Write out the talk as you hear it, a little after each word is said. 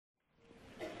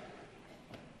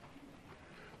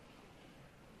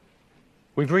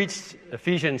We've reached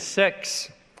Ephesians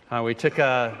 6. We took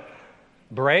a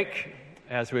break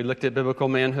as we looked at biblical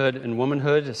manhood and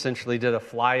womanhood, essentially did a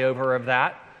flyover of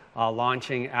that,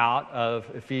 launching out of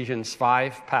Ephesians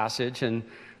 5 passage. And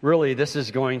really, this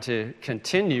is going to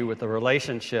continue with the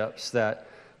relationships that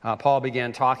Paul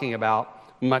began talking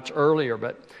about much earlier.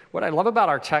 But what I love about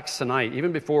our text tonight,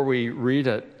 even before we read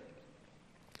it,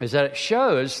 is that it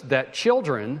shows that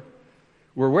children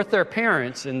were with their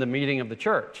parents in the meeting of the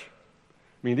church.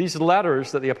 I mean, these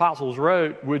letters that the apostles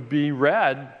wrote would be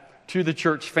read to the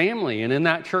church family, and in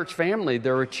that church family,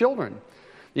 there were children.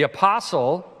 The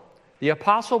apostle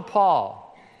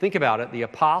Paul, think about it, the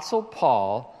apostle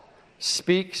Paul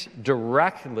speaks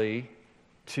directly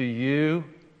to you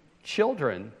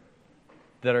children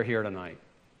that are here tonight.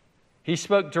 He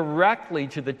spoke directly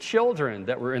to the children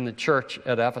that were in the church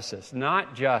at Ephesus,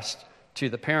 not just to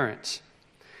the parents.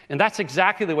 And that's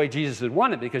exactly the way Jesus would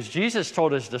want it, because Jesus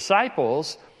told his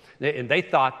disciples, and they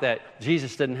thought that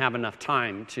Jesus didn't have enough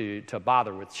time to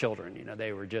bother with children.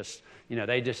 They were just,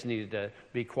 they just needed to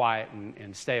be quiet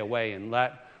and stay away and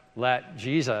let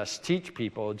Jesus teach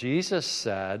people. Jesus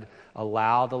said,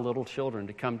 allow the little children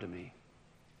to come to me.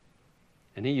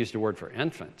 And he used a word for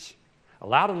infants.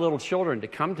 Allow the little children to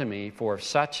come to me, for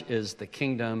such is the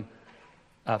kingdom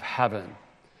of heaven.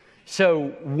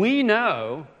 So we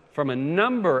know from a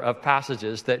number of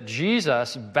passages that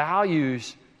Jesus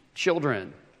values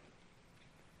children.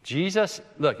 Jesus,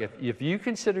 look, if you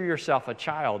consider yourself a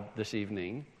child this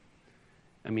evening,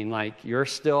 I mean, like you're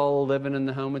still living in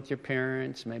the home with your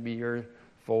parents, maybe you're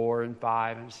 4 and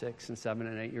 5 and 6 and 7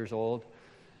 and 8 years old,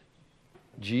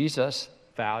 Jesus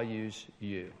values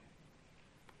you.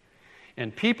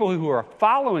 And people who are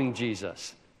following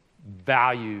Jesus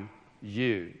value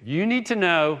you. You need to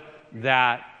know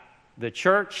that the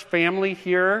church family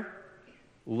here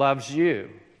loves you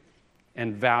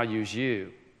and values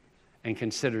you and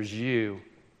considers you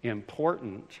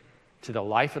important to the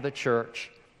life of the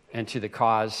church and to the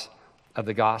cause of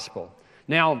the gospel.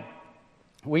 Now,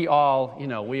 we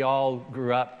all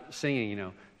grew up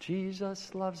singing,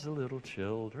 Jesus loves the little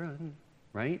children,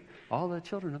 right? All the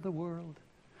children of the world.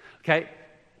 Okay,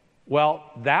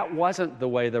 well, that wasn't the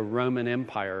way the Roman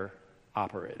Empire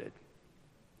operated.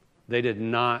 They did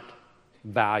not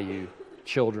value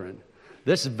children.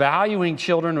 This valuing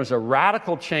children was a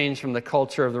radical change from the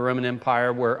culture of the Roman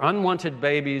Empire, where unwanted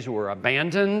babies were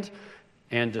abandoned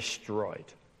and destroyed.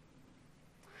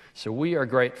 So we are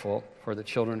grateful for the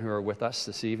children who are with us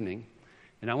this evening.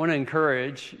 And I want to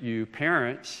encourage you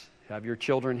parents who have your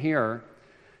children here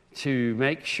to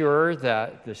make sure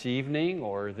that this evening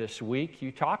or this week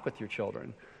you talk with your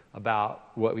children about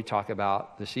what we talk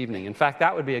about this evening. In fact,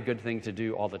 that would be a good thing to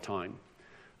do all the time.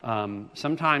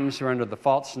 Sometimes we're under the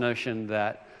false notion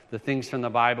that the things from the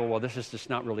Bible, well, this is just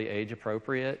not really age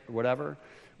appropriate or whatever.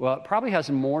 Well, it probably has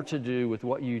more to do with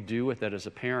what you do with it as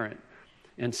a parent.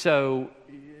 And so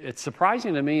it's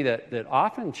surprising to me that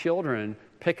often children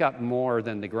pick up more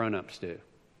than the grown-ups do.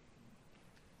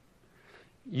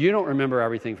 You don't remember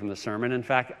everything from the sermon. In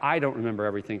fact, I don't remember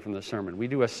everything from the sermon. We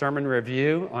do a sermon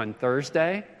review on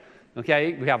Thursday.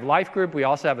 Okay, we have life group. We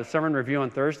also have a sermon review on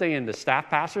Thursday in the staff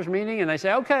pastors meeting, and they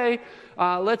say, okay,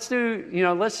 let's do,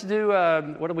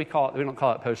 what do we call it? We don't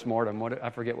call it postmortem. I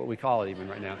forget what we call it even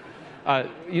right now.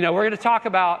 We're going to talk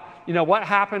about, what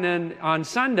happened on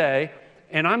Sunday,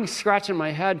 and I'm scratching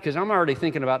my head because I'm already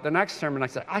thinking about the next sermon. I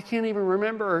said, I can't even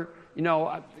remember,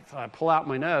 I pull out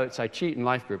my notes. I cheat in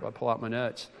life group. I pull out my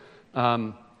notes.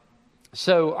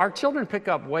 So our children pick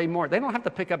up way more. They don't have to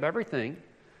pick up everything.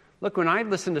 Look, when I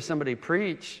listen to somebody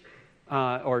preach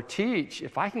or teach,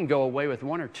 if I can go away with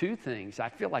one or two things, I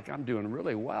feel like I'm doing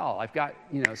really well. I've got,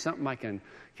 something I can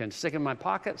stick in my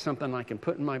pocket, something I can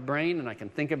put in my brain, and I can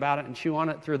think about it and chew on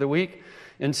it through the week.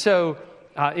 And so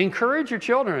encourage your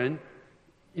children.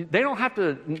 They don't have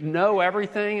to know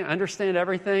everything, understand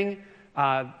everything.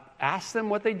 Ask them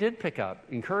what they did pick up.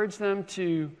 Encourage them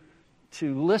to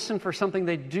listen for something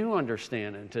they do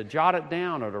understand and to jot it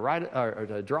down or to write it, or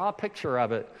to draw a picture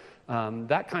of it,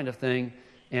 that kind of thing.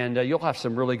 And you'll have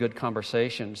some really good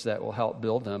conversations that will help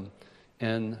build them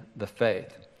in the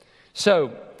faith.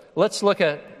 So let's look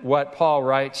at what Paul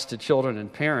writes to children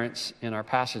and parents in our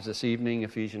passage this evening,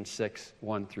 Ephesians 6,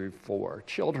 1 through 4.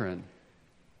 Children,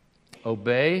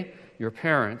 obey your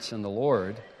parents in the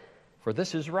Lord, for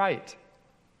this is right.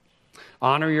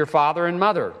 Honor your father and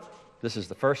mother. This is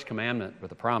the first commandment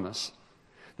with a promise,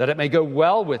 that it may go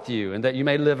well with you and that you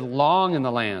may live long in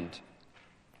the land.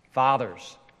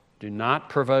 Fathers, do not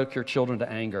provoke your children to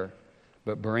anger,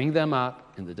 but bring them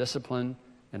up in the discipline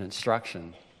and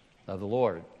instruction of the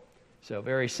Lord. So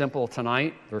very simple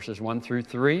tonight, verses 1 through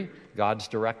 3, God's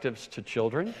directives to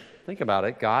children. Think about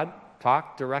it. God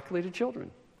talked directly to children.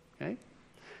 Okay?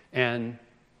 And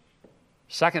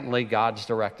secondly, God's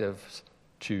directives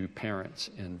to parents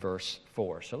in verse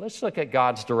 4. So let's look at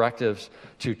God's directives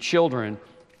to children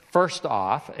first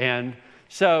off. And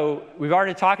so we've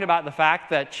already talked about the fact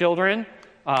that children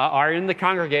are in the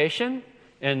congregation,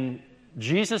 and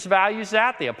Jesus values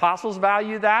that, the apostles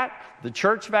value that, the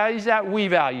church values that, we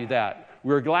value that.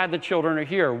 We're glad the children are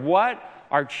here. What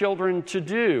are children to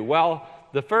do? Well,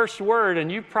 the first word,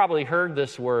 and you've probably heard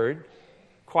this word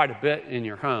quite a bit in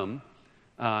your home.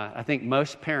 I think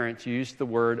most parents use the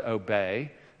word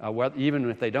obey. Even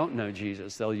if they don't know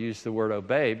Jesus, they'll use the word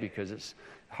obey because it's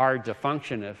hard to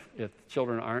function if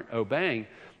children aren't obeying.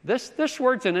 This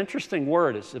word's an interesting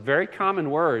word. It's a very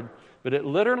common word, but it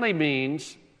literally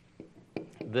means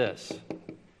this.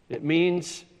 It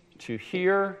means to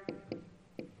hear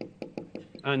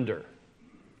under.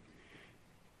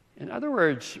 In other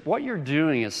words, what you're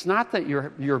doing, it's not that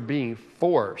you're being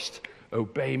forced.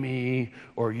 Obey me,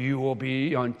 or you will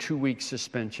be on 2-week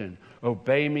suspension.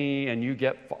 Obey me, and you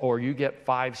get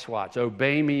 5 swats.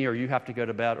 Obey me, or you have to go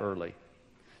to bed early.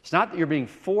 It's not that you're being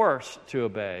forced to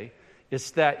obey.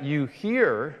 It's that you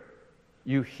hear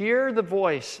the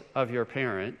voice of your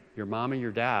parent, your mom or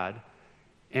your dad,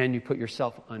 and you put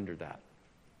yourself under that.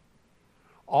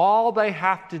 All they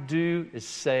have to do is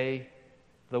say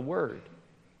the word.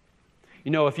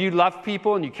 You know, if you love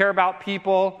people and you care about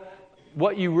people,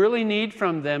 what you really need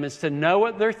from them is to know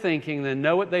what they're thinking, then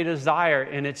know what they desire,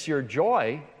 and it's your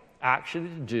joy actually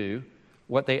to do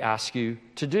what they ask you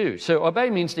to do. So obey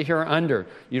means to hear under.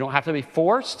 You don't have to be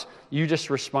forced. You just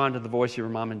respond to the voice of your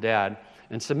mom and dad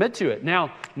and submit to it.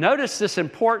 Now, notice this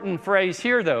important phrase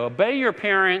here, though. Obey your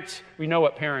parents. We know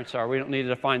what parents are. We don't need to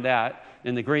define that.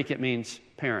 In the Greek, it means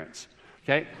parents.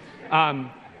 Okay?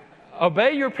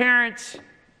 Obey your parents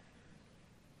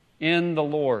in the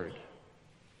Lord.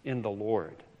 In the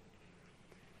Lord.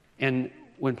 And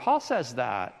when Paul says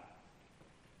that,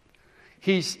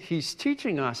 he's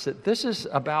teaching us that this is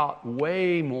about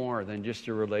way more than just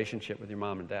your relationship with your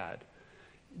mom and dad.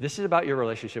 This is about your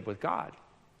relationship with God.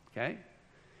 Okay?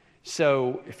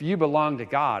 So if you belong to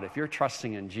God, if you're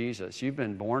trusting in Jesus, you've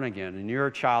been born again, and you're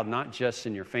a child not just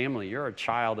in your family, you're a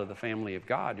child of the family of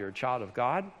God, you're a child of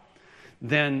God,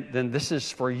 then this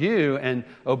is for you. And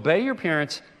obey your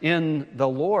parents in the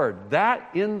Lord. That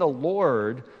in the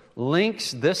Lord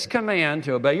links this command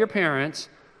to obey your parents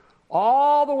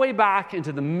all the way back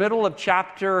into the middle of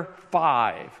chapter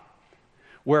 5,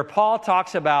 where Paul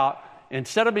talks about,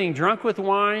 instead of being drunk with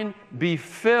wine, be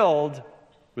filled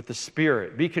with the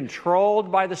Spirit. Be controlled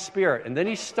by the Spirit. And then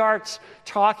he starts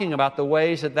talking about the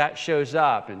ways that shows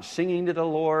up, and singing to the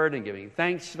Lord and giving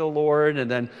thanks to the Lord,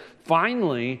 and then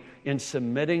finally in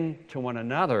submitting to one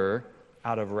another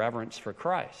out of reverence for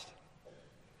Christ.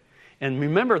 And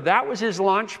remember, that was his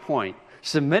launch point.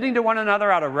 Submitting to one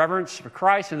another out of reverence for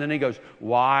Christ. And then he goes,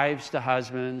 wives to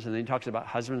husbands. And then he talks about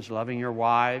husbands loving your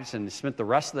wives. And he spent the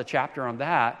rest of the chapter on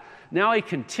that. Now he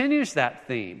continues that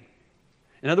theme.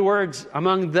 In other words,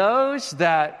 among those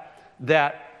that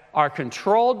are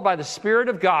controlled by the Spirit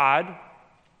of God,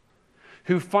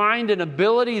 who find an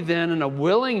ability then and a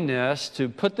willingness to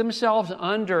put themselves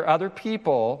under other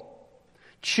people,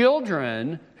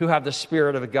 children who have the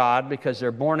Spirit of God because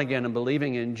they're born again and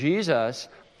believing in Jesus,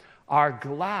 are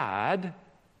glad,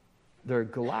 they're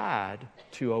glad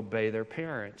to obey their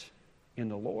parents in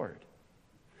the Lord.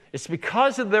 It's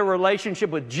because of their relationship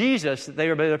with Jesus that they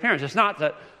obey their parents. It's not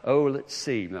that, let's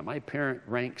see, now my parent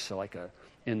ranks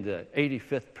in the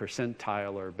 85th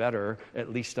percentile or better,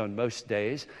 at least on most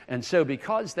days. And so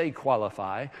because they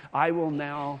qualify, I will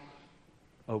now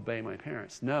obey my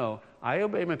parents. No, I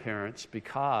obey my parents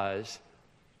because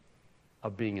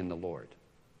of being in the Lord.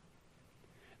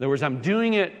 In other words, I'm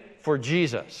doing it for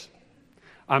Jesus.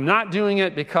 I'm not doing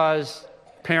it because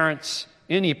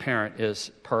any parent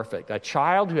is perfect. A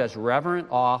child who has reverent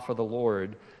awe for the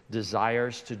Lord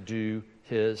desires to do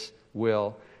His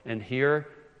will. And here,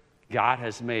 God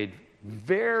has made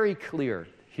very clear,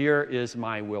 here is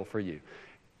my will for you.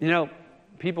 You know,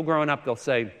 people growing up, they'll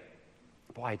say,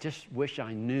 boy, I just wish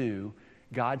I knew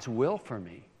God's will for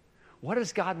me. What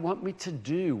does God want me to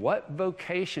do? What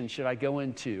vocation should I go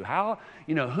into?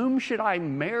 Whom should I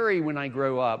marry when I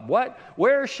grow up?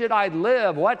 Where should I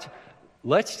live?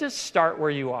 Let's just start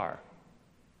where you are.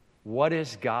 What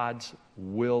is God's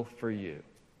will for you?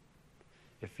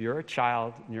 If you're a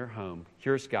child in your home,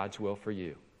 here's God's will for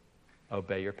you.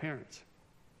 Obey your parents.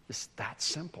 It's that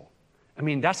simple. I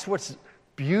mean, that's what's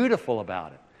beautiful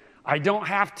about it. I don't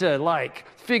have to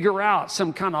figure out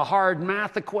some kind of hard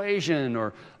math equation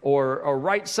or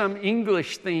write some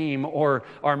English theme or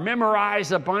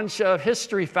memorize a bunch of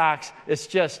history facts. It's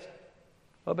just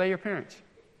obey your parents.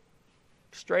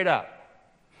 Straight up.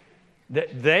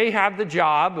 They have the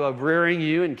job of rearing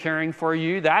you and caring for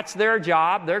you. That's their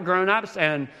job. They're grown-ups,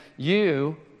 and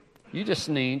you just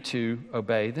need to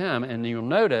obey them. And you'll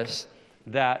notice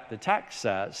that the text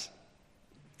says,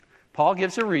 Paul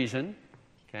gives a reason,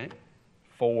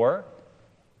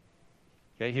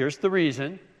 here's the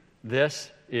reason.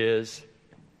 This is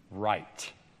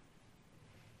right.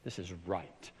 This is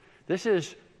right. This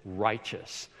is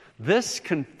righteous. This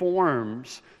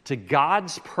conforms to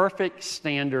God's perfect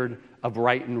standard of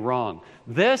right and wrong.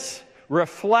 This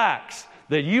reflects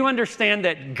that you understand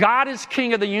that God is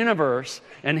king of the universe,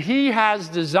 and he has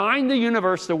designed the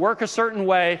universe to work a certain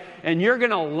way, and you're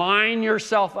going to line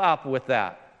yourself up with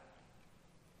that.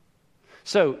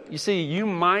 So, you see, you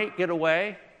might get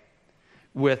away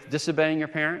with disobeying your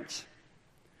parents.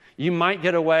 You might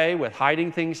get away with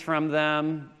hiding things from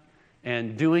them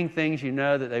and doing things you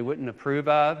know that they wouldn't approve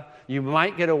of. You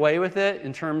might get away with it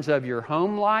in terms of your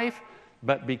home life,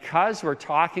 but because we're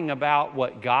talking about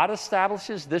what God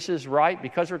establishes, this is right,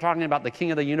 because we're talking about the king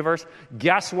of the universe,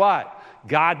 guess what?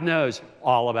 God knows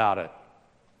all about it.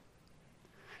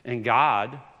 And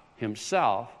God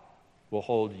himself will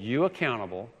hold you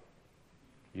accountable.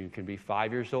 You can be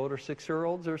 5 years old or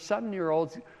 6-year-olds or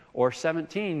 7-year-olds or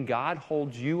 17. God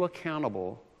holds you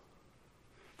accountable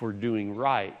for doing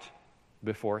right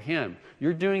before him.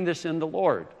 You're doing this in the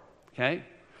Lord, okay?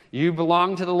 You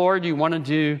belong to the Lord. You want to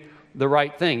do the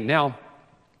right thing. Now,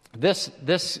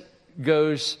 this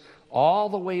goes all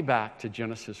the way back to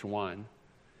Genesis 1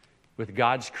 with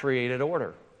God's created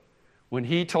order. When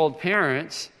he told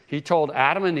parents, he told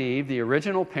Adam and Eve, the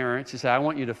original parents, he said, I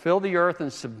want you to fill the earth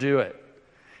and subdue it.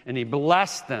 And he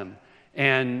blessed them.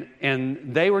 And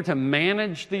they were to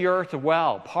manage the earth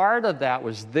well. Part of that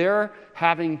was their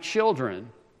having children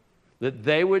that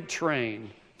they would train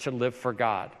to live for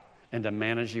God and to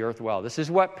manage the earth well. This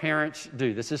is what parents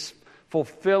do. This is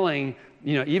fulfilling,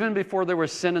 even before there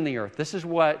was sin in the earth. This is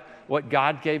what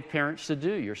God gave parents to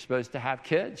do. You're supposed to have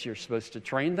kids. You're supposed to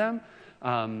train them.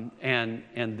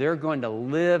 And they're going to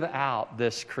live out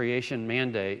this creation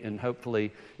mandate and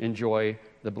hopefully enjoy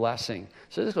the blessing.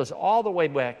 So this goes all the way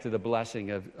back to the blessing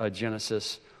of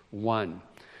Genesis 1.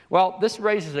 Well, this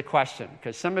raises a question,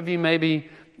 because some of you maybe,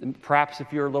 perhaps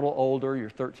if you're a little older, you're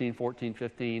 13, 14,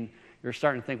 15, you're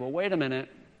starting to think, well, wait a minute.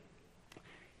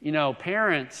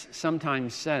 Parents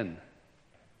sometimes sin.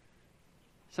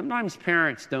 Sometimes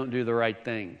parents don't do the right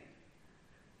thing.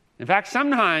 In fact,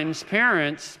 sometimes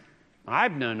parents,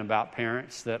 I've known about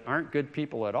parents that aren't good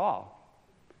people at all,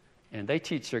 and they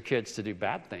teach their kids to do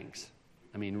bad things.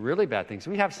 Really bad things.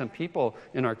 We have some people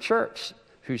in our church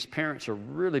whose parents are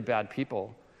really bad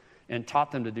people and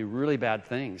taught them to do really bad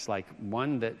things, like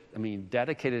one that,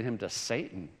 dedicated him to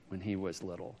Satan when he was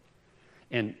little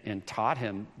and taught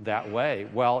him that way.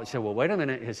 Well, so, wait a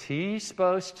minute, is he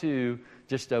supposed to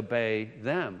just obey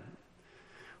them?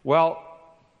 Well,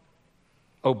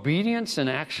 obedience in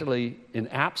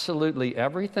absolutely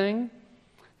everything,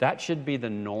 that should be the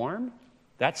norm.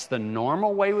 That's the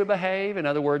normal way we behave. In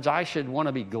other words, I should want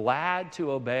to be glad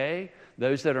to obey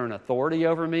those that are in authority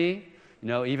over me.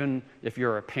 Even if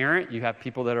you're a parent, you have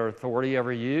people that are authority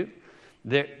over you.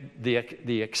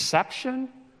 The exception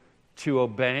to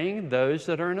obeying those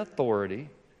that are in authority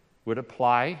would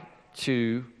apply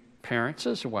to parents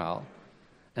as well,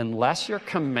 unless you're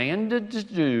commanded to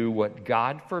do what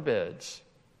God forbids.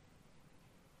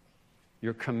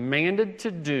 You're commanded to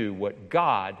do what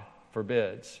God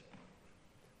forbids.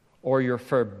 Or you're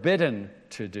forbidden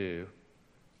to do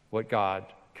what God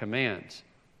commands.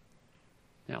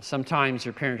 Now, sometimes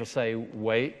your parents will say,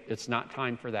 wait, it's not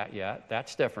time for that yet.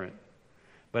 That's different.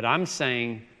 But I'm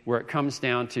saying where it comes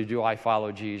down to, do I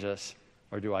follow Jesus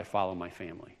or do I follow my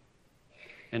family?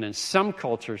 And in some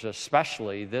cultures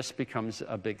especially, this becomes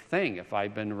a big thing. If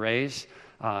I've been raised,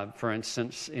 for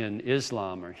instance, in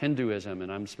Islam or Hinduism,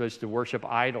 and I'm supposed to worship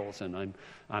idols, and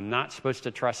I'm not supposed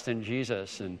to trust in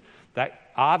Jesus, and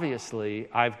that obviously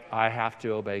I have to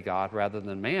obey God rather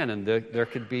than man, and there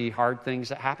could be hard things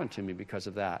that happen to me because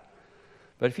of that.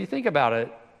 But if you think about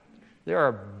it, there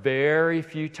are very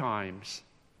few times,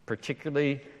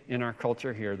 particularly in our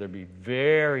culture here, there'd be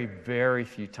very, very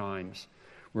few times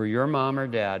where your mom or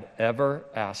dad ever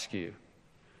ask you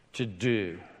to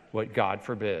do what God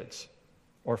forbids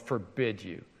or forbid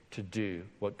you to do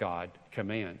what God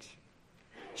commands.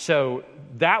 So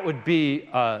that would be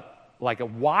like a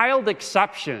wild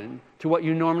exception to what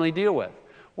you normally deal with.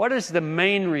 What is the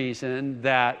main reason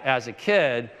that as a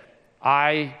kid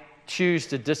I choose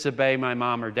to disobey my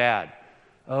mom or dad?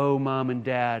 Oh, mom and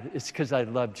dad, it's because I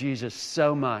love Jesus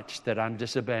so much that I'm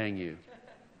disobeying you.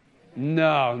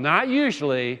 No, not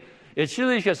usually. It's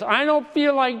usually because I don't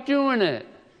feel like doing it.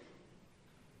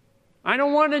 I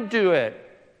don't want to do it.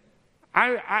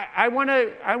 I want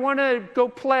to go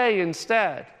play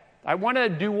instead. I want to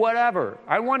do whatever.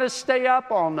 I want to stay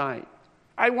up all night.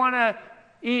 I want to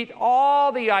eat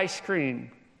all the ice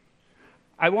cream.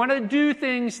 I want to do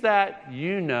things that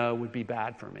would be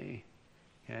bad for me.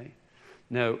 Okay?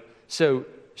 No. So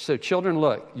children,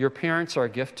 look, your parents are a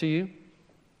gift to you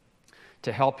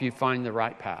to help you find the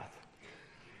right path.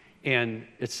 And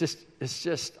it's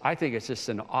just, I think it's just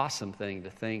an awesome thing to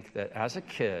think that as a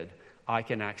kid, I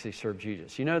can actually serve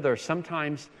Jesus. There are some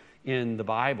times in the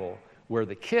Bible where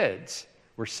the kids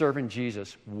were serving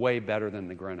Jesus way better than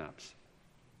the grown-ups.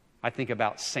 I think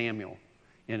about Samuel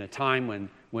in a time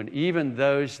when even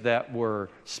those that were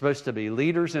supposed to be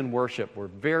leaders in worship were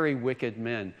very wicked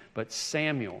men, but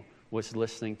Samuel was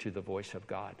listening to the voice of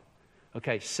God.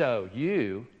 Okay, so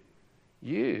you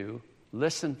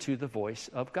listen to the voice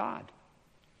of God.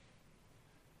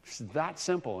 It's that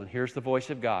simple. And here's the voice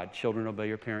of God. Children, obey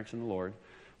your parents in the Lord,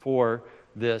 for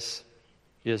this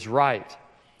is right.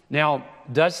 Now,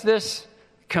 does this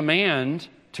command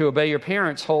to obey your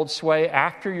parents hold sway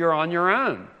after you're on your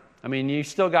own? I mean, you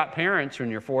still got parents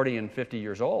when you're 40 and 50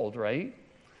 years old, right?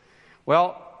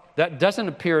 Well, that doesn't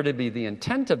appear to be the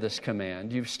intent of this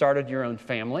command. You've started your own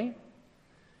family,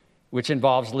 which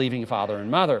involves leaving father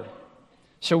and mother.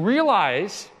 So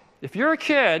realize, if you're a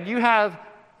kid, you have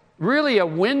really a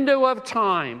window of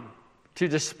time to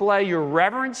display your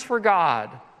reverence for God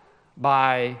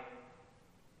by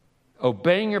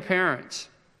obeying your parents.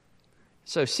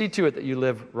 So see to it that you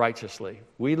live righteously.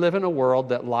 We live in a world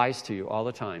that lies to you all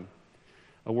the time.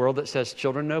 A world that says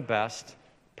children know best,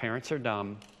 parents are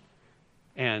dumb,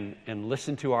 and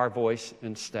listen to our voice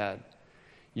instead.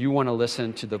 You want to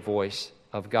listen to the voice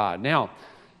of God. Now,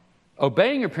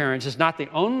 obeying your parents is not the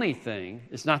only thing.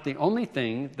 It's not the only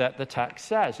thing that the text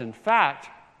says. In fact,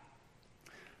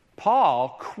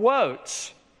 Paul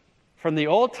quotes from the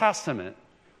Old Testament,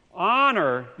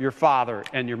 honor your father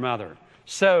and your mother.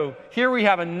 So here we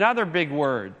have another big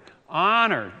word,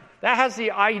 honor. That has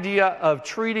the idea of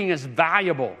treating as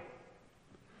valuable.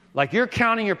 Like you're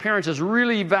counting your parents as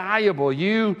really valuable.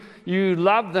 You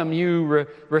love them. You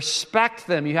respect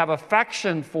them. You have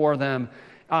affection for them.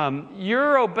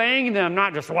 You're obeying them,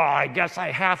 not just, well, I guess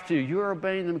I have to. You're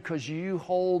obeying them because you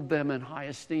hold them in high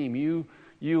esteem.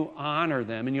 You honor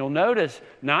them. And you'll notice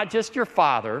not just your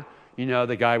father,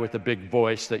 the guy with the big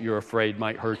voice that you're afraid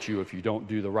might hurt you if you don't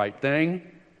do the right thing,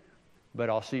 but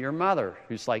also your mother,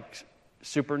 who's like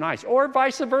super nice. Or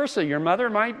vice versa. Your mother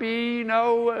might be,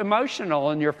 emotional,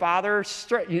 and your father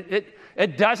straight.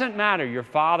 It doesn't matter. Your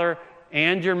father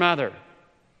and your mother.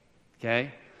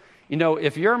 Okay?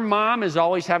 If your mom is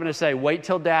always having to say, wait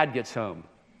till dad gets home,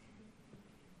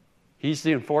 he's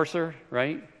the enforcer,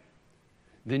 right?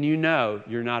 Then you're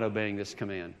not obeying this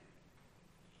command.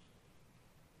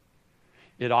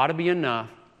 It ought to be enough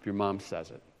if your mom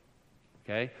says it.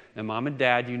 Okay? And mom and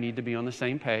dad, you need to be on the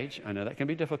same page. I know that can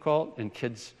be difficult, and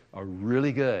kids are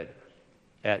really good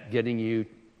at getting you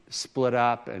split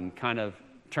up and kind of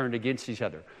turned against each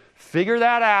other. Figure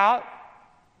that out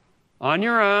on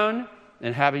your own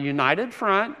and have a united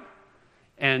front.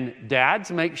 And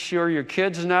dads, make sure your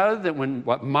kids know that when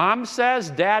what mom says,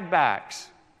 dad backs.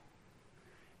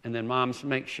 And then moms,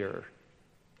 make sure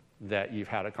that you've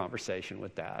had a conversation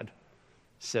with dad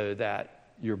so that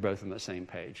you're both on the same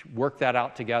page. Work that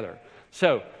out together.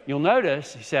 So you'll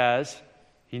notice, he says,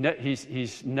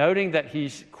 he's noting that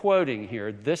he's quoting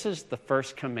here, this is the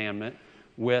first commandment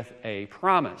with a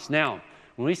promise. Now,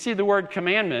 when we see the word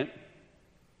commandment,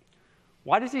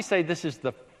 why does he say this is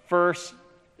the first?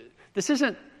 This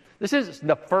isn't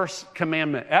the first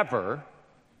commandment ever,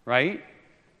 right?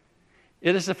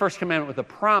 It is the first commandment with a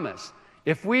promise.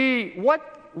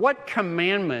 What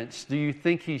commandments do you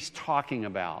think he's talking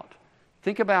about?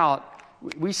 Think about,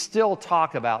 we still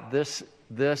talk about this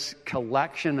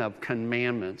collection of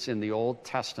commandments in the Old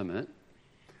Testament.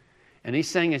 And he's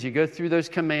saying as you go through those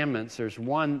commandments, there's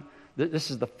one,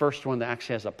 this is the first one that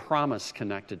actually has a promise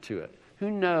connected to it.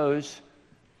 Who knows?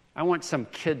 I want some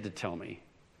kid to tell me.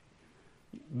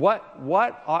 What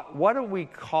do we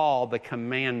call the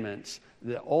commandments,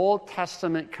 the Old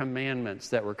Testament commandments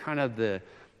that were kind of the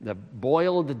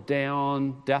boiled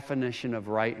down definition of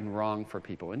right and wrong for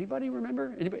people? Anybody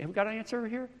remember? Anybody have got an answer over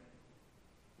here?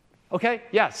 Okay,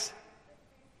 yes.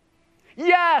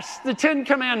 Yes, the 10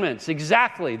 Commandments,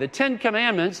 exactly. The 10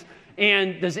 Commandments,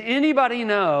 And does anybody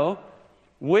know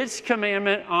which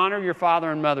commandment honor your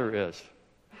father and mother is?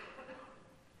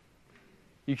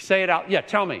 You say it out. Yeah,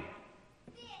 tell me.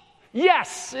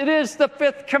 Yes, it is the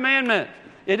 5th commandment.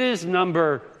 It is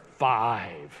number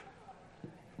 5.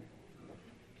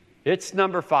 It's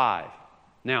number 5.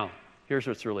 Now, here's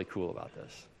what's really cool about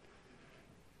this.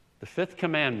 The 5th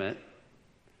commandment,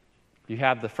 you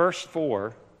have the first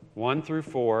 4, 1 through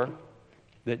 4,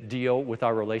 that deal with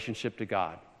our relationship to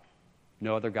God.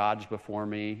 No other gods before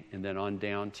me, and then on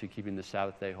down to keeping the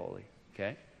Sabbath day holy.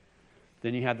 Okay?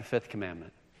 Then you have the 5th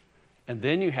commandment. And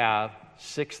then you have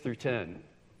 6 through 10.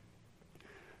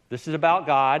 This is about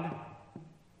God.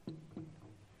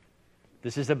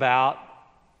 This is about,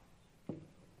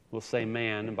 we'll say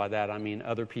man, and by that I mean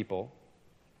other people.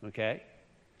 Okay?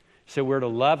 So we're to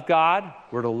love God,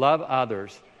 we're to love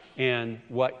others, and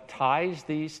what ties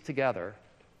these together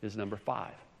is number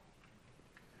 5.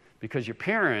 Because your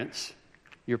parents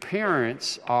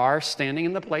are standing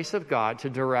in the place of God to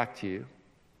direct you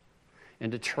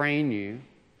and to train you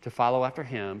to follow after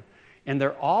Him. And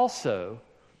they're also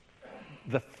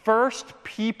the first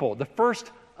people, the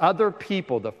first other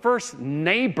people, the first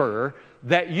neighbor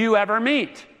that you ever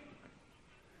meet.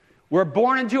 We're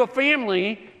born into a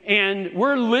family and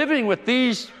we're living with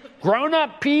these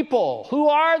grown-up people. Who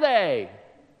are they?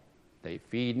 They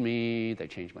feed me, they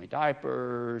change my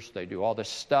diapers, they do all this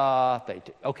stuff.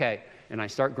 Okay, and I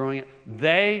start growing it.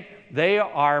 They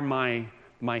are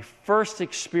my first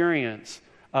experience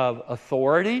of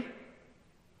authority,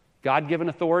 God-given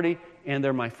authority, and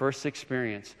they're my first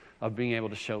experience of being able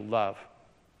to show love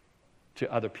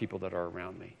to other people that are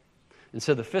around me. And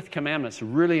so the 5th commandment is a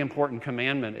really important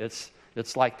commandment.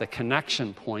 It's like the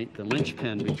connection point, the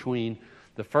linchpin between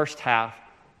the first half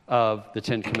of the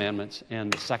 10 commandments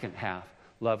and the second half,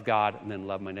 love God and then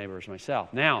love my neighbor as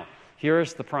myself. Now, here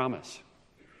is the promise.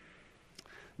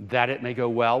 That it may go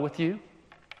well with you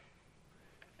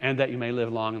and that you may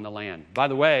live long in the land. By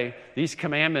the way, these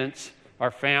commandments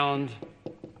are found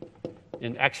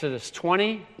in Exodus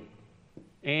 20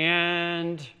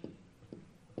 and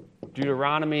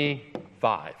Deuteronomy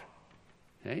 5.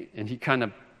 Okay? And he kind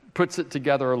of puts it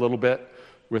together a little bit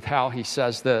with how he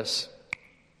says this,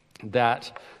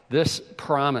 that this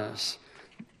promise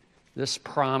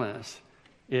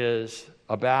is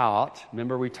about,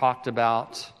 remember we talked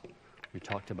about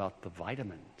the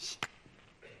vitamins.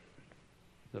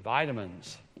 The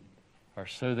vitamins are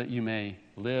so that you may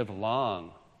live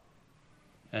long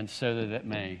and so that it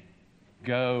may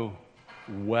go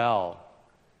well.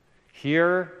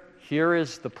 Here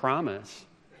is the promise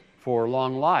for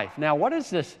long life. Now, what is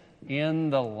this in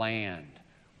the land?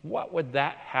 What would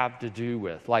that have to do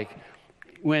with? Like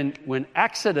when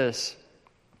Exodus,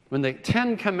 when the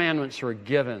 10 commandments were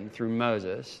given through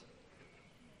Moses,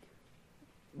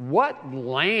 what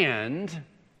land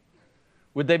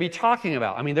would they be talking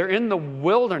about? I mean, they're in the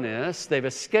wilderness. They've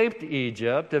escaped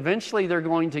Egypt. Eventually, they're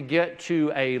going to get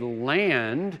to a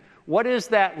land. What is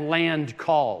that land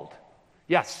called?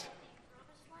 Yes.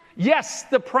 Yes,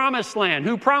 the promised land.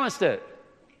 Who promised it?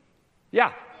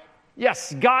 Yeah.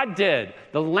 Yes, God did.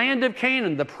 The land of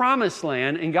Canaan, the promised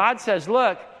land. And God says,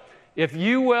 look, if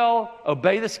you will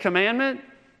obey this commandment,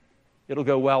 it'll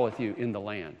go well with you in the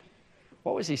land.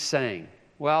 What was he saying?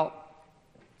 Well,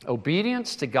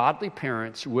 obedience to godly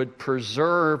parents would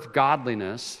preserve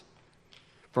godliness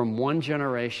from one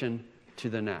generation to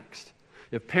the next.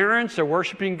 If parents are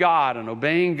worshiping God and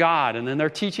obeying God, and then they're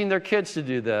teaching their kids to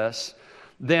do this,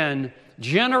 then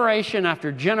generation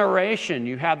after generation,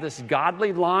 you have this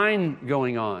godly line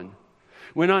going on.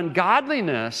 When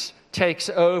ungodliness takes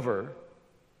over,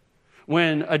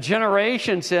 when a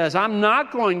generation says, I'm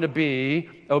not going to be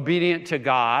obedient to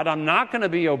God, I'm not going to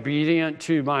be obedient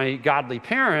to my godly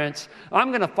parents, I'm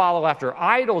going to follow after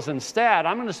idols instead,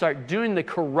 I'm going to start doing the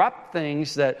corrupt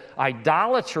things that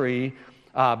idolatry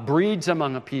breeds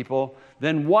among a people,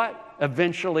 then what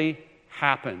eventually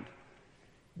happened?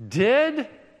 Did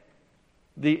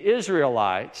the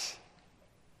Israelites,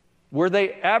 were they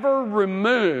ever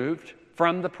removed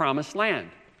from the promised land?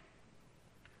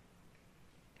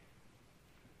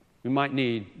 We might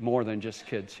need more than just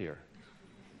kids here.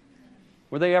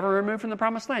 Were they ever removed from the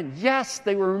promised land? Yes,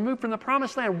 they were removed from the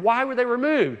promised land. Why were they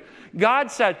removed? God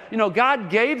said, God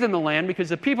gave them the land because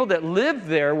the people that lived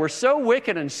there were so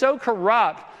wicked and so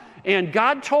corrupt. And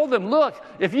God told them, look,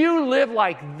 if you live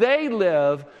like they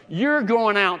live, you're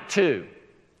going out too.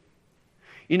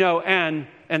 And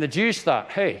the Jews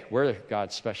thought, hey, we're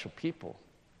God's special people.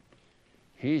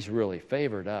 He's really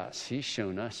favored us. He's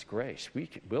shown us grace.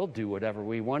 We'll do whatever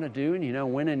we want to do.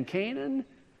 And when in Canaan,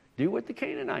 do what the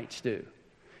Canaanites do.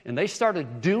 And they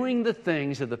started doing the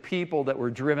things of the people that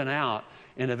were driven out.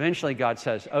 And eventually God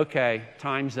says, okay,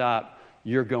 time's up.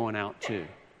 You're going out too.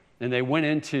 And they went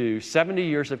into 70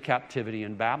 years of captivity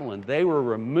in Babylon. They were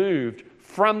removed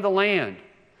from the land.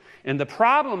 And the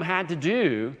problem had to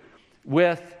do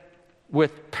with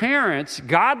parents,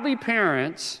 godly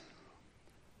parents,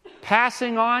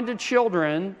 passing on to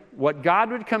children what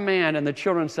God would command, and the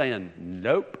children saying,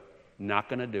 nope, not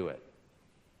going to do it.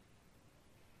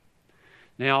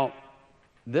 Now,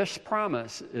 this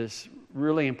promise is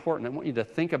really important. I want you to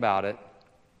think about it.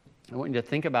 I want you to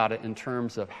think about it in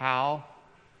terms of how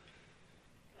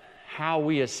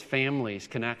we as families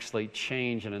can actually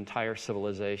change an entire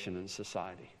civilization and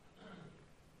society.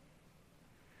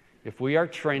 If we are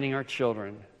training our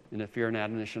children in the fear and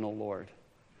admonition of the Lord,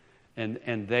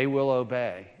 and they will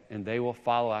obey, and they will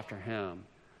follow after Him,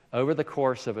 over the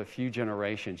course of a few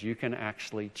generations, you can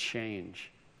actually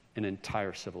change an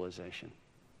entire civilization.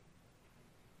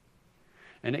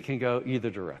 And it can go either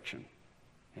direction.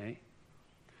 Okay?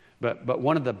 But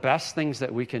one of the best things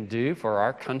that we can do for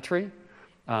our country,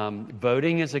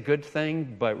 voting is a good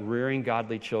thing, but rearing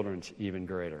godly children is even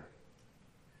greater.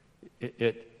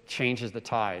 It changes the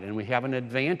tide. And we have an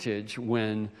advantage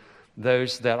when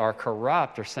those that are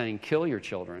corrupt are saying, kill your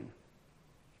children,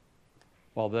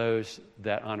 while those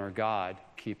that honor God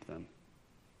keep them.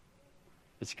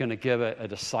 It's going to give a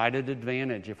decided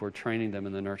advantage if we're training them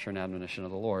in the nurture and admonition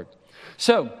of the Lord.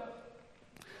 So,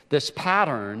 this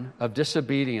pattern of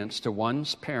disobedience to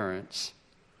one's parents,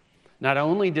 not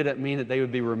only did it mean that they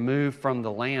would be removed from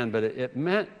the land, but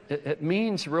it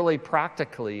means really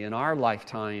practically in our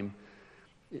lifetime,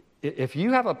 if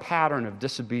you have a pattern of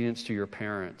disobedience to your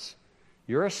parents,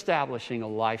 you're establishing a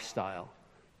lifestyle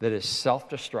that is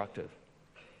self-destructive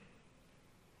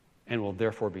and will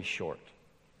therefore be short.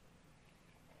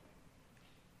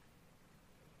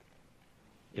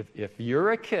 If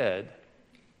you're a kid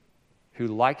who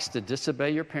likes to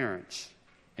disobey your parents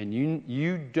and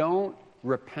you don't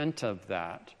repent of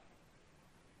that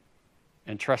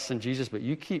and trust in Jesus, but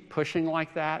you keep pushing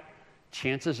like that,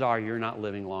 chances are you're not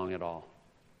living long at all.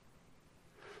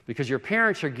 Because your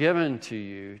parents are given to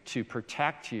you to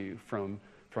protect you from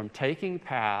taking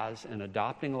paths and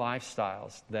adopting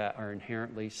lifestyles that are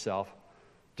inherently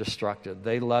self-destructive.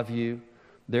 They love you.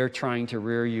 They're trying to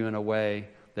rear you in a way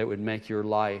that would make your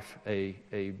life a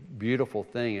beautiful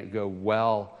thing and go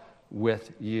well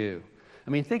with you. I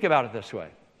mean, think about it this way.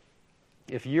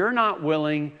 If you're not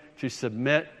willing to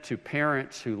submit to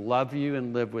parents who love you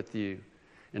and live with you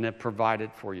and have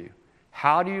provided for you,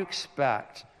 how do you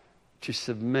expect to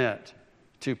submit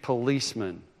to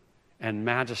policemen and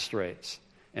magistrates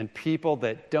and people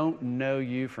that don't know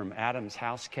you from Adam's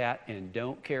house cat and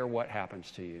don't care what happens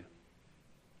to you?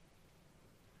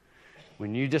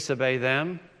 When you disobey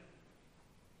them,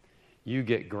 you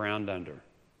get ground under.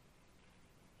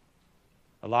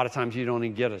 A lot of times you don't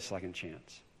even get a second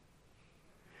chance.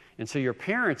 And so your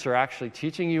parents are actually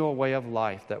teaching you a way of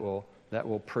life that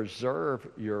will preserve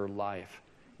your life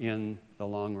in the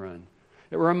long run.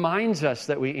 It reminds us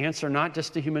that we answer not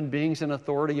just to human beings in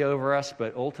authority over us,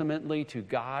 but ultimately to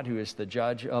God, who is the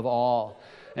judge of all.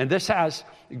 And this has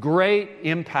great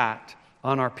impact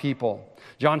on our people.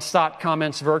 John Stott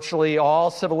comments, virtually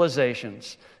all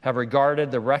civilizations have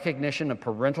regarded the recognition of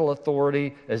parental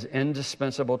authority as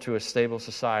indispensable to a stable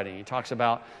society. He talks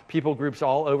about people groups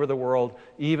all over the world,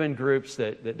 even groups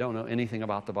that don't know anything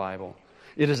about the Bible.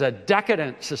 It is a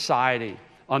decadent society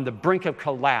on the brink of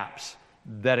collapse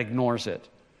that ignores it.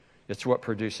 It's what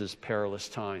produces perilous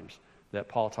times that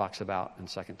Paul talks about in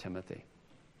 2 Timothy.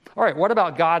 All right, what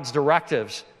about God's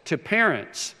directives to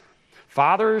parents?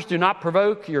 Fathers, do not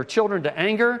provoke your children to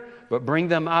anger, but bring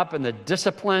them up in the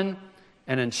discipline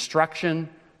and instruction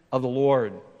of the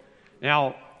Lord.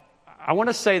 Now, I want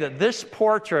to say that this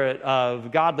portrait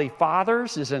of godly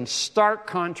fathers is in stark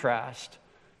contrast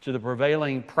to the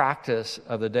prevailing practice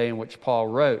of the day in which Paul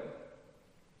wrote.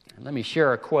 Let me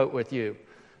share a quote with you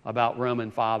about Roman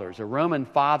fathers. A Roman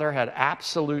father had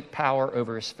absolute power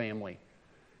over his family.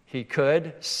 He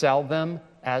could sell them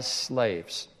as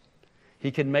slaves. He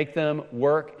could make them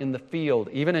work in the field,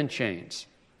 even in chains.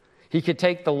 He could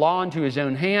take the law into his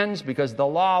own hands because the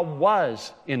law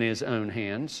was in his own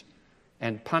hands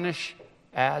and punish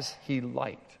as he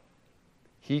liked.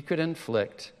 He could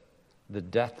inflict the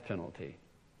death penalty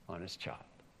on his child.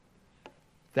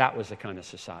 That was the kind of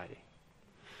society.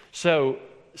 So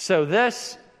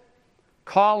this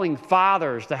calling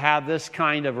fathers to have this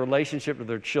kind of relationship with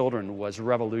their children was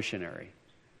revolutionary.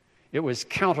 It was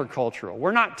countercultural.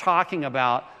 We're not talking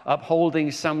about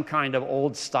upholding some kind of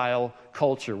old-style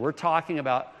culture. We're talking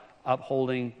about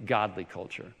upholding godly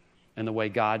culture. and the way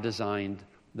God designed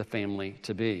the family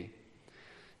to be.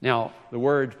 Now, the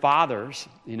word fathers,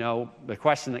 the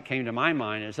question that came to my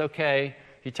mind is, okay,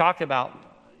 he talked about,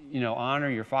 honor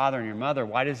your father and your mother.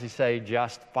 Why does he say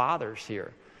just fathers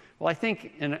here? Well, I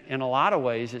think in a lot of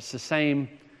ways it's the same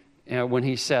when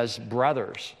he says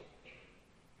brothers.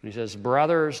 When he says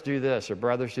brothers do this or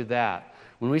brothers do that.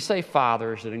 When we say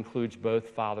fathers, it includes both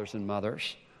fathers and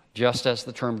mothers, just as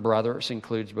the term brothers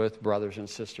includes both brothers and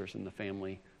sisters in the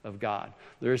family of God.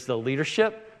 There's the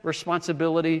leadership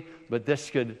responsibility, but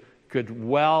this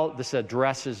this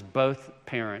addresses both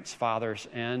parents, fathers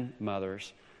and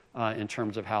mothers, in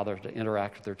terms of how they're to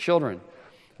interact with their children.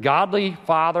 Godly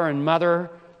father and mother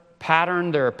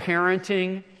pattern their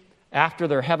parenting after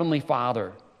their heavenly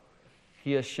Father.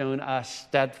 He has shown us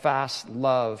steadfast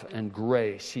love and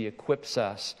grace. He equips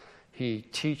us. He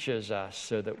teaches us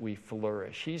so that we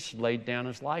flourish. He's laid down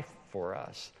his life for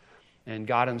us. And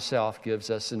God himself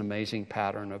gives us an amazing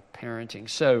pattern of parenting.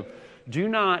 So do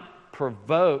not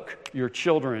provoke your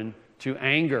children to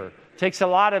anger. It takes a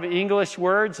lot of English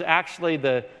words. Actually,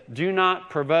 the do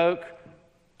not provoke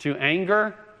to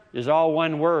anger is all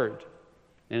one word.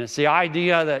 And it's the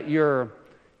idea that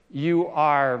you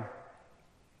are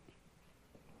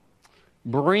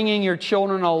bringing your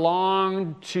children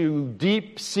along to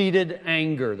deep-seated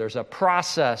anger. There's a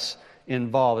process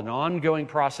involved, an ongoing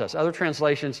process. Other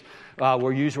translations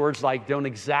will use words like don't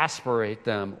exasperate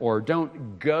them or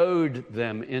don't goad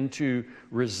them into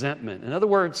resentment. In other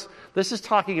words, this is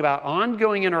talking about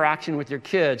ongoing interaction with your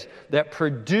kids that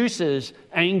produces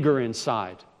anger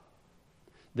inside.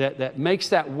 That makes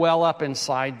that well up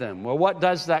inside them. Well, what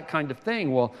does that kind of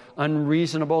thing? Well,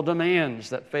 unreasonable demands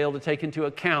that fail to take into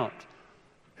account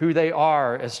who they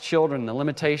are as children, the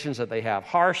limitations that they have,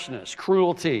 harshness,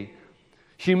 cruelty,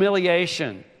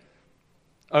 humiliation,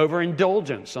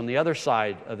 overindulgence on the other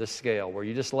side of the scale where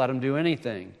you just let them do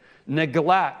anything,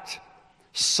 neglect,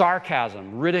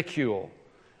 sarcasm, ridicule,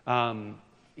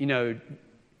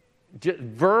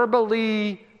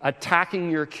 verbally attacking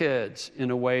your kids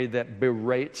in a way that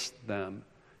berates them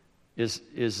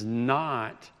is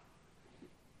not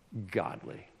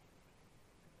godly.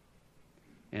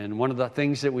 And one of the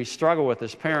things that we struggle with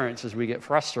as parents is we get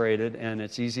frustrated, and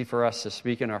it's easy for us to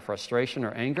speak in our frustration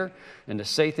or anger and to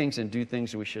say things and do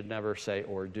things we should never say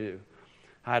or do.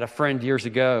 I had a friend years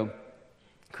ago,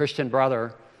 Christian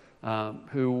brother,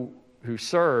 who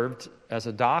served as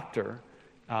a doctor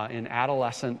in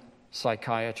adolescent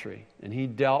psychiatry, and he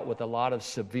dealt with a lot of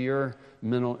severe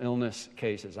mental illness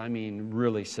cases. I mean,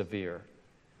 really severe.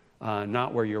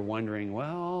 Not where you're wondering,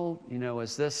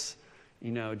 is this,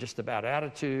 just a bad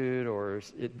attitude, or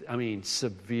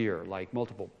severe, like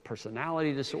multiple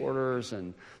personality disorders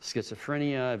and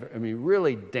schizophrenia.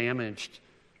 Really damaged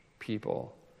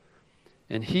people.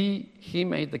 And he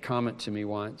made the comment to me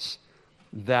once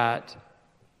that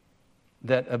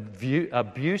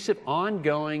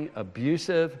ongoing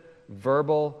abusive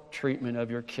verbal treatment of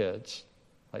your kids,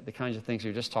 like the kinds of things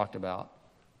we just talked about,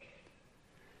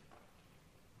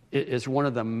 it is one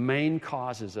of the main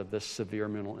causes of this severe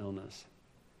mental illness.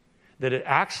 That it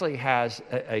actually has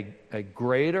a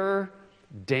greater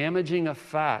damaging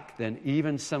effect than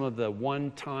even some of the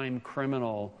one-time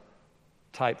criminal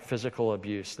type physical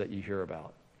abuse that you hear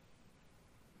about.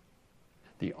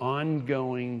 The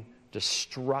ongoing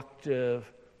destructive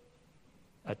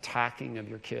attacking of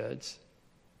your kids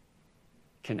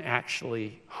can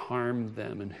actually harm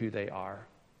them and who they are.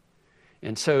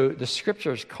 And so the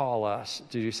scriptures call us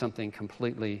to do something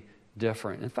completely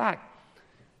different. In fact,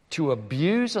 to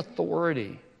abuse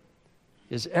authority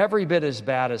is every bit as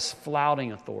bad as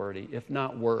flouting authority, if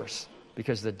not worse,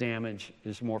 because the damage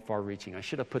is more far-reaching. I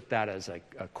should have put that as a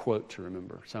quote to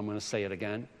remember, so I'm going to say it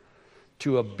again.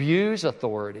 To abuse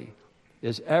authority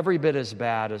is every bit as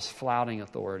bad as flouting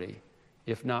authority,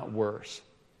 if not worse,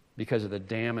 because of the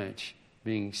damage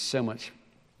being so much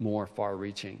more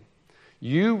far-reaching.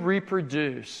 You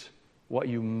reproduce what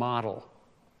you model.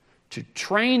 To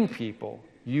train people,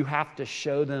 you have to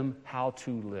show them how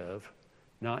to live,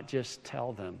 not just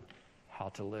tell them how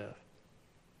to live.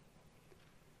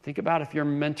 Think about if you're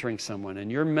mentoring someone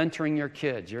and you're mentoring your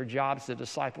kids. Your job is to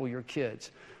disciple your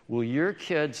kids. Will your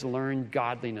kids learn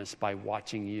godliness by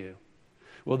watching you?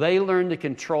 Will they learn to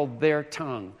control their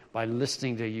tongue by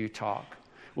listening to you talk?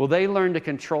 Will they learn to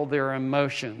control their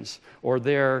emotions or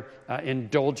their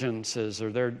indulgences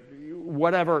or their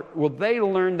whatever? Will they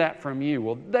learn that from you?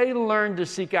 Will they learn to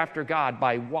seek after God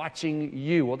by watching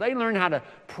you? Will they learn how to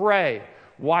pray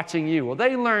watching you? Will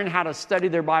they learn how to study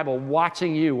their Bible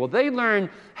watching you? Will they learn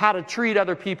how to treat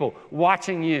other people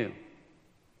watching you?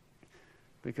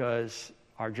 Because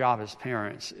our job as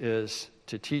parents is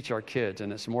to teach our kids,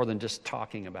 and it's more than just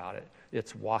talking about it.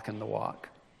 It's walking the walk.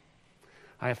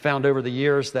 I have found over the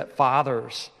years that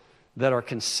fathers that are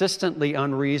consistently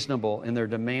unreasonable in their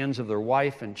demands of their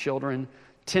wife and children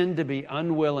tend to be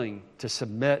unwilling to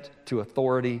submit to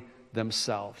authority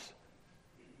themselves.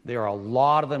 They are a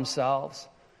law to themselves,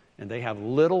 and they have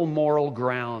little moral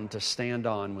ground to stand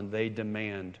on when they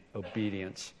demand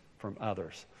obedience from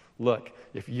others. Look,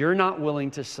 if you're not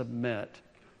willing to submit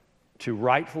to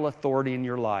rightful authority in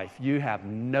your life, you have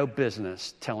no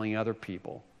business telling other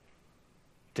people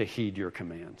to heed your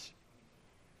commands,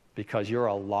 because you're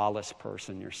a lawless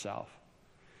person yourself.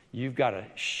 You've got to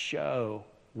show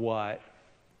what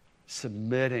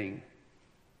submitting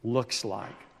looks like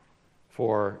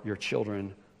for your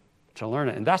children to learn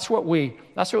it. And that's what we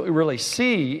really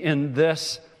see in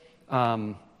this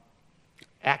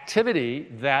activity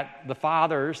that the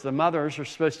fathers, the mothers are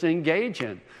supposed to engage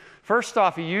in. First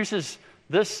off, he uses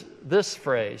this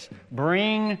phrase,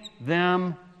 bring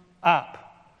them up.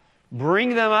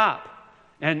 Bring them up.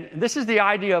 And this is the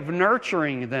idea of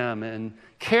nurturing them and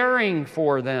caring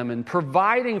for them and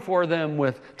providing for them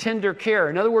with tender care.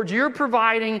 In other words, you're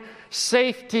providing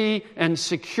safety and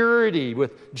security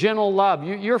with gentle love.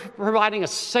 You're providing a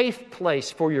safe place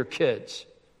for your kids.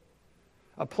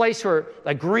 A place where,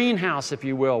 a greenhouse, if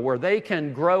you will, where they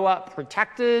can grow up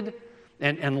protected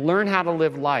and learn how to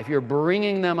live life. You're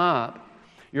bringing them up.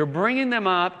 You're bringing them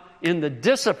up in the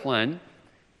discipline.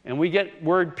 And we get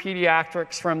word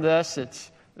pediatrics from this.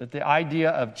 It's the idea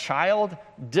of child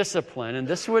discipline. And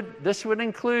this would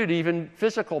include even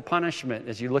physical punishment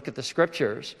as you look at the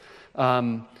scriptures.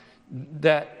 That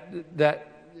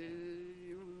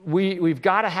we've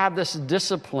got to have this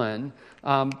discipline.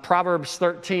 Proverbs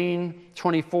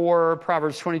 13:24,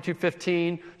 Proverbs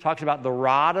 22:15 talks about the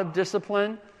rod of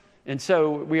discipline. And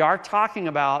so we are talking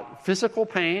about physical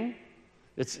pain.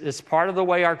 It's part of the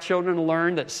way our children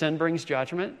learn that sin brings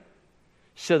judgment,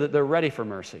 so that they're ready for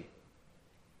mercy.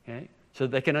 Okay? So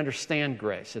that they can understand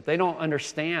grace. If they don't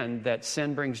understand that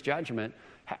sin brings judgment,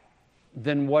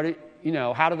 then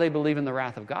how do they believe in the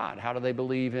wrath of God? How do they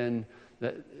believe in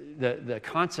the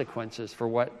consequences for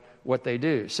what they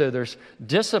do? So there's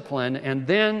discipline, and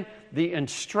then the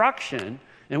instruction.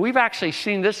 And we've actually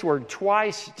seen this word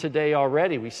twice today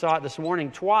already. We saw it this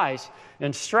morning twice.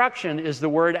 Instruction is the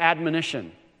word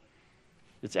admonition.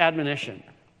 It's admonition.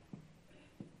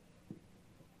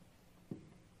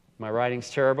 My writing's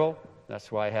terrible. That's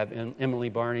why I have Emily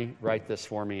Barney write this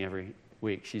for me every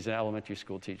week. She's an elementary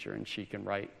school teacher, and she can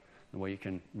write the way you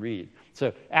can read.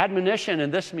 So admonition,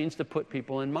 and this means to put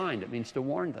people in mind. It means to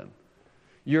warn them.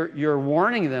 You're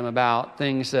warning them about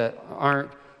things that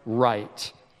aren't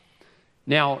right.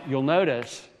 Now, you'll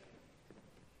notice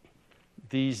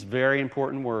these very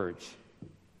important words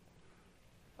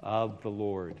of the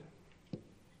Lord.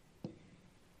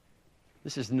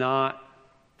 This is not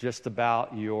just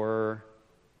about your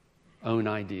own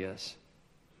ideas.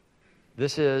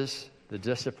 This is the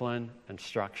discipline,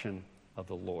 instruction of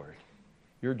the Lord.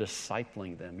 You're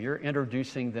discipling them. You're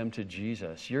introducing them to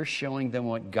Jesus. You're showing them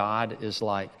what God is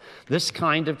like. This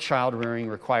kind of child rearing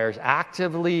requires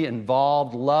actively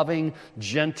involved, loving,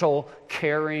 gentle,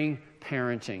 caring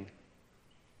parenting.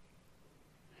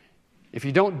 If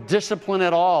you don't discipline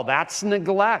at all, that's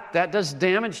neglect. That does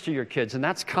damage to your kids, and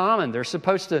that's common. They're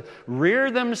supposed to rear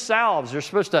themselves. They're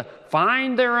supposed to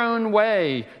find their own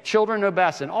way. Children know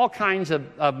best. And all kinds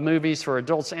of movies for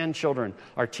adults and children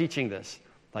are teaching this.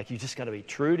 Like, you just got to be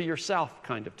true to yourself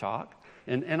kind of talk.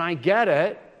 And I get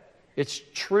it. It's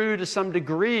true to some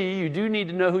degree. You do need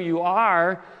to know who you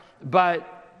are. But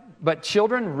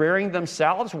children rearing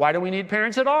themselves, why do we need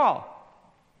parents at all?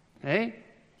 Okay?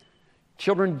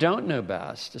 Children don't know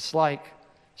best. It's like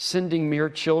sending mere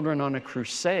children on a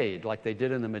crusade like they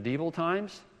did in the medieval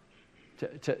times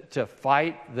to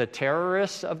fight the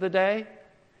terrorists of the day.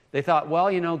 They thought,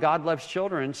 well, God loves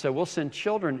children, so we'll send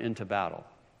children into battle.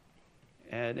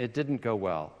 And it didn't go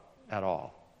well at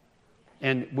all.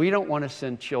 And we don't want to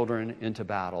send children into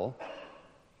battle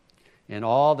and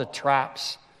all the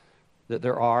traps that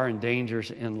there are and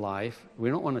dangers in life. We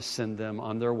don't want to send them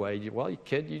on their way. Well,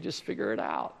 kid, you just figure it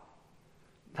out.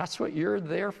 That's what you're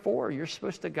there for. You're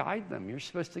supposed to guide them. You're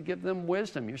supposed to give them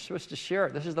wisdom. You're supposed to share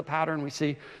it. This is the pattern we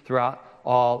see throughout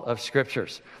all of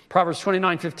Scriptures. Proverbs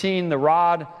 29:15, the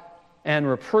rod and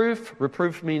reproof.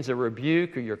 Reproof means a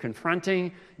rebuke, or you're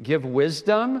confronting. Give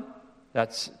wisdom.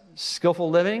 That's skillful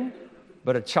living.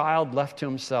 But a child left to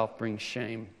himself brings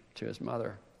shame to his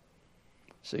mother.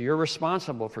 So you're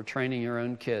responsible for training your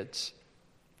own kids.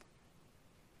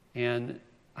 And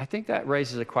I think that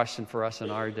raises a question for us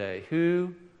in our day.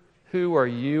 Who are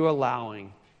you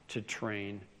allowing to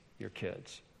train your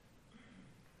kids?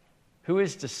 Who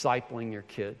is discipling your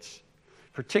kids?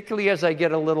 Particularly as they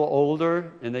get a little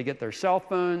older and they get their cell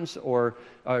phones, or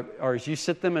as you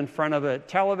sit them in front of a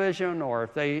television, or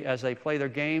as they play their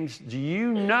games, do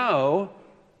you know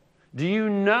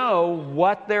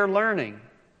what they're learning?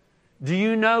 Do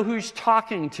you know who's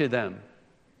talking to them?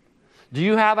 Do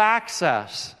you have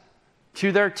access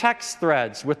to their text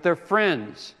threads with their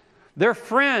friends? Their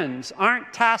friends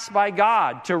aren't tasked by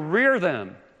God to rear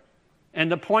them and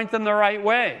to point them the right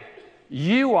way.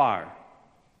 You are.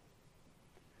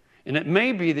 And it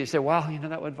may be they say, well,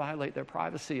 that would violate their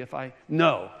privacy if I...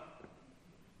 No.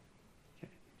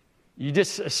 You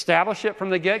just establish it from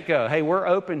the get-go. Hey, we're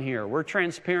open here. We're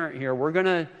transparent here. We're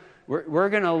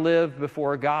gonna live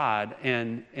before God.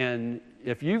 And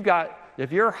if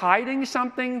you're hiding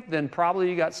something, then probably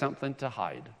you got something to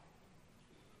hide.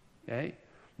 Okay?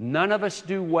 None of us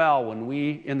do well when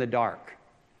we in the dark.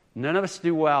 None of us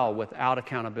do well without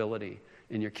accountability.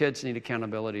 And your kids need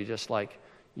accountability just like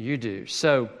you do.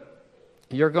 So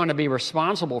you're going to be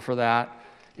responsible for that.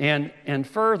 And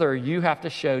further, you have to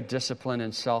show discipline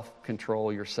and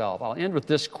self-control yourself. I'll end with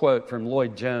this quote from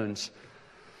Lloyd Jones,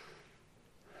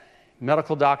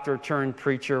 medical doctor turned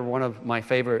preacher, one of my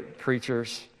favorite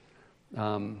preachers.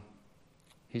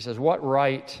 He says, "What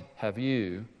right have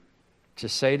you to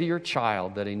say to your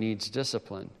child that he needs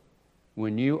discipline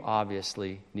when you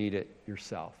obviously need it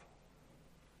yourself?"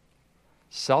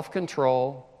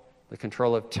 Self-control, the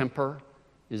control of temper,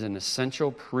 is an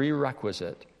essential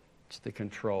prerequisite to the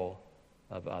control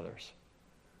of others.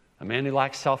 A man who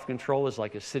lacks self-control is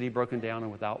like a city broken down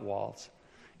and without walls.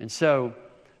 And so,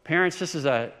 parents, this is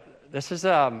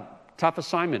a tough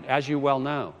assignment, as you well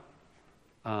know.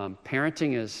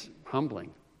 Parenting is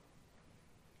humbling.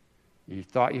 You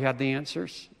thought you had the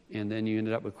answers, and then you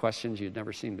ended up with questions you'd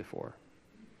never seen before.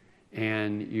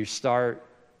 And you start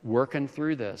working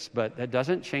through this, but that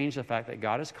doesn't change the fact that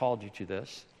God has called you to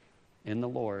this in the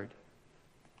Lord.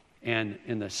 And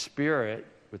in the Spirit,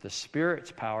 with the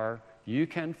Spirit's power, you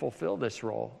can fulfill this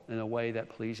role in a way that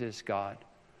pleases God.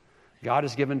 God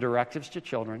has given directives to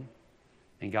children,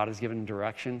 and God has given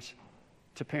directions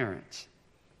to parents.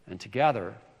 And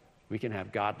together, we can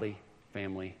have godly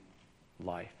family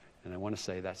life. And I want to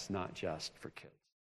say that's not just for kids.